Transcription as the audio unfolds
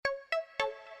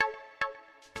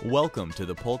Welcome to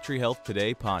the Poultry Health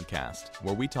Today podcast,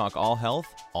 where we talk all health,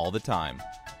 all the time.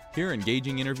 Hear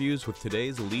engaging interviews with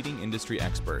today's leading industry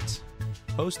experts.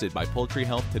 Hosted by Poultry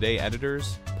Health Today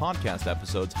editors, podcast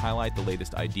episodes highlight the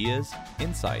latest ideas,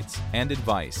 insights, and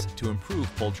advice to improve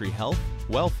poultry health,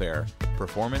 welfare,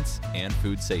 performance, and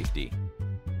food safety.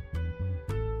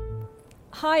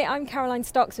 Hi, I'm Caroline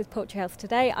Stocks with Poultry Health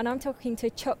Today, and I'm talking to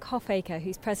Chuck Hoffaker,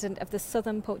 who's president of the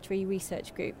Southern Poultry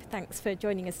Research Group. Thanks for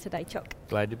joining us today, Chuck.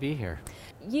 Glad to be here.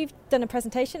 You've done a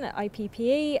presentation at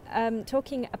IPPE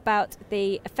talking about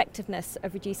the effectiveness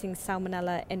of reducing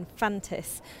Salmonella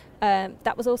infantis.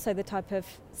 That was also the type of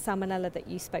Salmonella that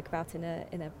you spoke about in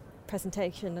a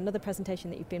presentation, another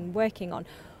presentation that you've been working on.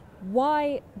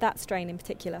 Why that strain in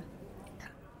particular?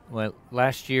 Well,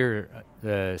 last year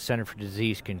the Center for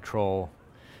Disease Control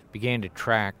began to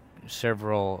track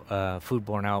several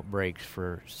foodborne outbreaks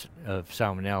of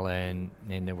Salmonella,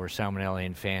 and there were Salmonella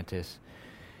infantis,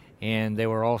 and they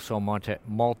were also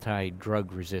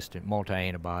multi-drug resistant,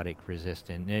 multi-antibiotic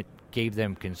resistant. It gave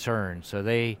them concern, so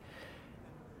they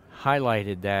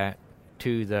highlighted that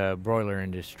to the broiler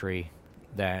industry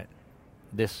that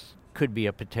this could be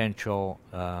a potential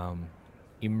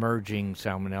emerging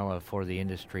Salmonella for the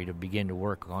industry to begin to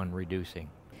work on reducing.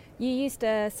 You used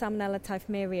a Salmonella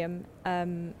typhimurium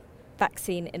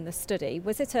vaccine in the study.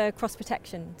 Was it a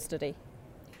cross-protection study?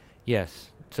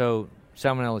 Yes. So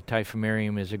Salmonella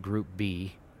typhimurium is a group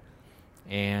B,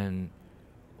 and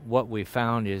what we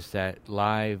found is that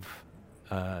live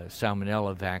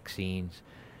Salmonella vaccines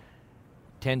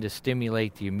tend to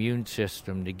stimulate the immune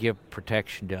system to give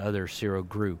protection to other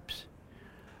serogroups.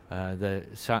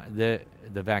 The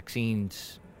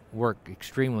vaccines work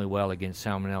extremely well against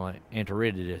Salmonella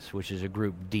enteritidis, which is a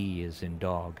group D, as in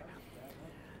dog.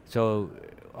 So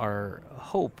our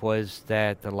hope was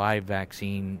that the live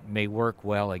vaccine may work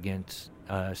well against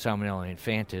Salmonella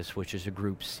infantis, which is a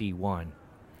group C1.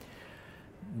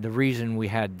 The reason we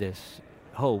had this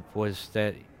hope was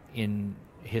that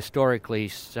historically,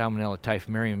 Salmonella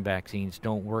typhimurium vaccines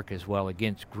don't work as well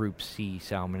against group C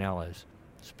Salmonellas,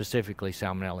 specifically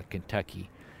Salmonella Kentucky.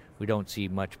 We don't see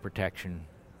much protection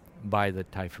by the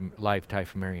live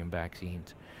typhimurium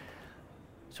vaccines.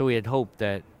 So we had hoped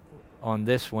that on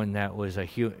this one that was a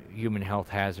human health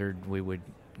hazard, we would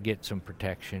get some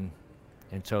protection,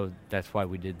 and so that's why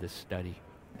we did this study.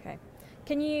 Okay.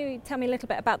 Can you tell me a little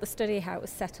bit about the study, how it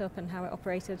was set up and how it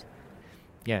operated?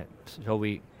 Yeah, so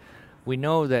we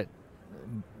know that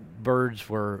birds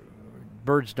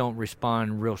don't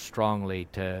respond real strongly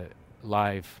to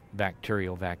live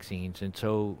bacterial vaccines, and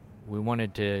so we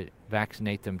wanted to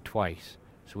vaccinate them twice.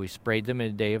 So we sprayed them at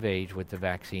a day of age with the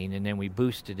vaccine, and then we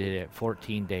boosted it at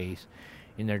 14 days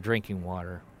in their drinking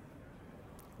water.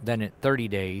 Then at 30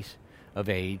 days of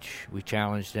age, we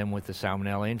challenged them with the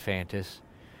Salmonella infantis.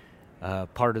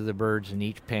 Part of the birds in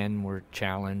each pen were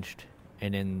challenged,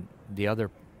 and then the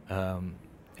other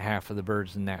half of the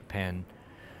birds in that pen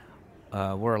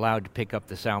were allowed to pick up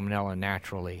the Salmonella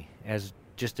naturally,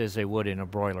 just as they would in a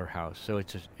broiler house. So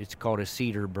it's called a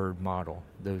seeder bird model.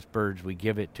 Those birds, we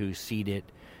give it to seed it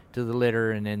to the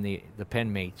litter, and then the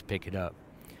pen mates pick it up.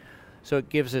 So it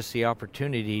gives us the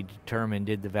opportunity to determine,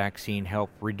 did the vaccine help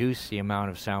reduce the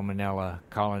amount of Salmonella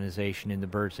colonization in the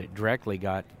birds that directly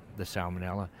got the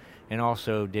Salmonella, and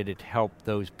also did it help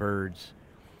those birds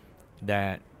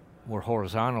that were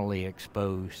horizontally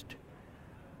exposed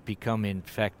become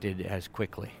infected as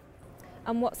quickly.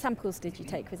 And what samples did you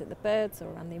take? Was it the birds or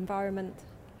around the environment?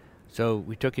 So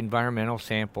we took environmental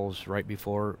samples right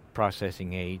before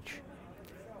processing age,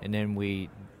 and then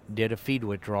we did a feed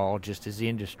withdrawal just as the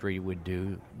industry would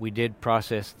do. We did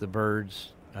process the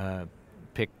birds,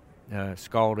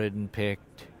 scalded and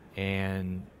picked,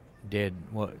 and did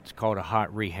what's called a hot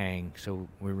rehang. So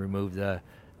we removed the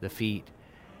feet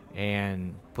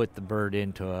and put the bird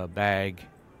into a bag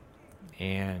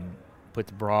and put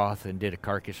the broth and did a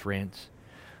carcass rinse.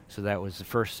 So that was the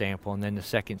first sample, and then the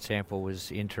second sample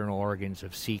was internal organs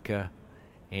of ceca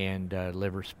and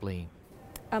liver spleen.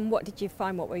 And what did you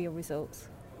find? What were your results?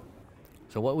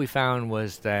 So what we found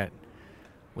was that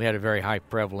we had a very high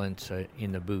prevalence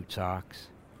in the boots ox,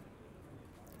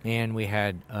 and we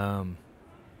had a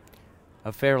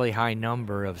fairly high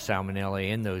number of Salmonella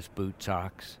in those boots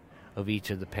ox of each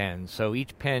of the pens. So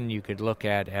each pen you could look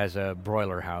at as a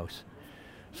broiler house.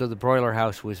 So the broiler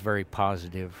house was very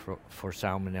positive for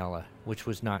Salmonella, which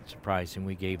was not surprising.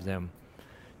 We gave them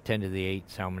 10 to the 8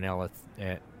 Salmonella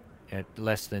at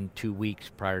less than 2 weeks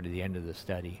prior to the end of the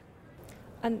study.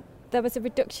 And there was a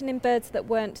reduction in birds that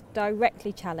weren't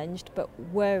directly challenged but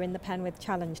were in the pen with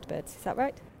challenged birds. Is that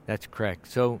right? That's correct.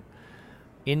 So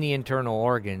in the internal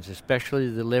organs, especially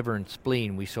the liver and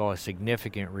spleen, we saw a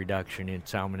significant reduction in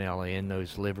salmonella in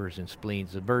those livers and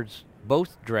spleens. The birds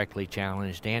both directly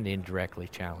challenged and indirectly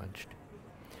challenged.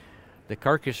 The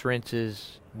carcass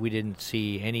rinses, we didn't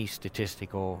see any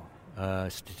statistically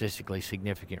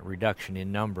significant reduction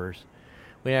in numbers.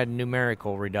 We had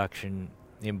numerical reduction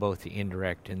in both the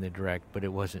indirect and the direct, but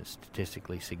it wasn't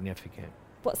statistically significant.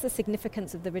 What's the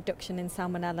significance of the reduction in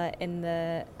salmonella in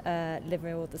the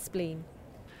liver or the spleen?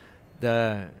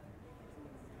 There's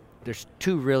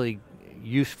two really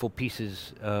useful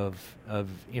pieces of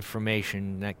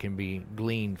information that can be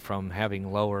gleaned from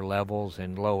having lower levels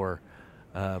and lower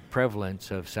prevalence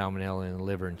of salmonella in the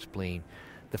liver and spleen.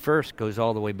 The first goes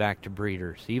all the way back to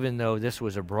breeders. Even though this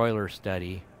was a broiler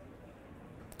study,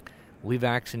 we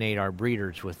vaccinate our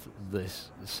breeders with the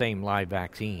same live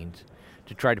vaccines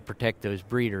to try to protect those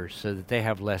breeders so that they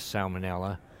have less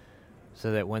salmonella,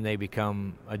 so that when they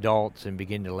become adults and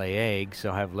begin to lay eggs,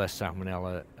 they'll have less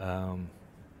salmonella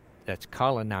that's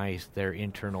colonized their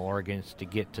internal organs to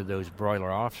get to those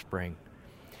broiler offspring.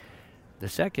 The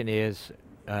second is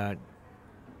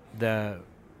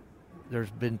there's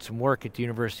been some work at the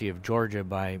University of Georgia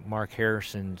by Mark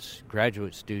Harrison's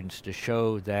graduate students to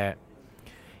show that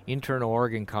internal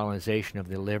organ colonization of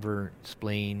the liver,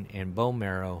 spleen, and bone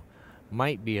marrow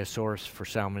might be a source for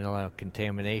salmonella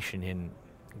contamination in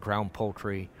ground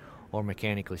poultry or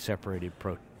mechanically separated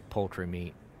poultry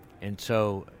meat. And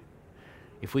so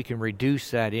if we can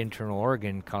reduce that internal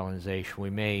organ colonization, we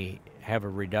may have a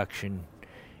reduction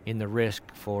in the risk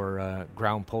for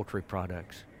ground poultry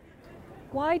products.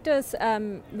 Why does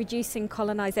reducing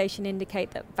colonization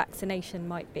indicate that vaccination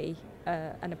might be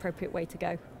an appropriate way to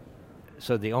go?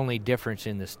 So the only difference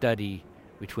in the study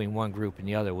between one group and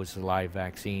the other was the live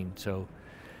vaccine. So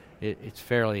it's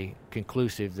fairly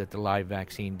conclusive that the live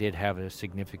vaccine did have a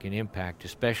significant impact,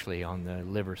 especially on the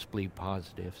liver spleen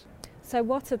positives. So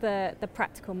what are the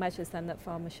practical measures then that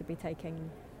farmers should be taking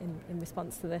in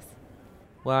response to this?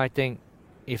 Well, I think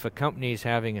if a company is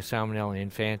having a Salmonella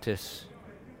infantis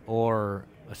or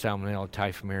a Salmonella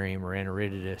typhimurium or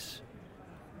enteritidis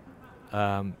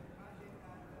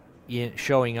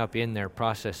showing up in their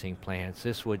processing plants,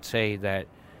 this would say that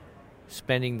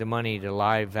spending the money to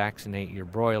live vaccinate your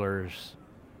broilers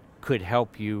could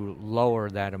help you lower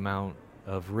that amount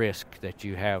of risk that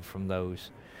you have from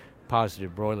those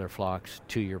positive broiler flocks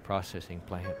to your processing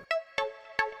plant.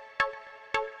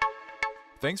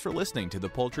 Thanks for listening to the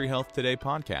Poultry Health Today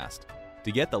podcast.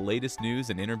 To get the latest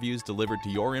news and interviews delivered to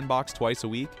your inbox twice a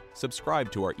week,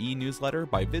 subscribe to our e-newsletter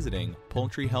by visiting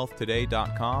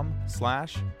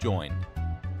poultryhealthtoday.com/join.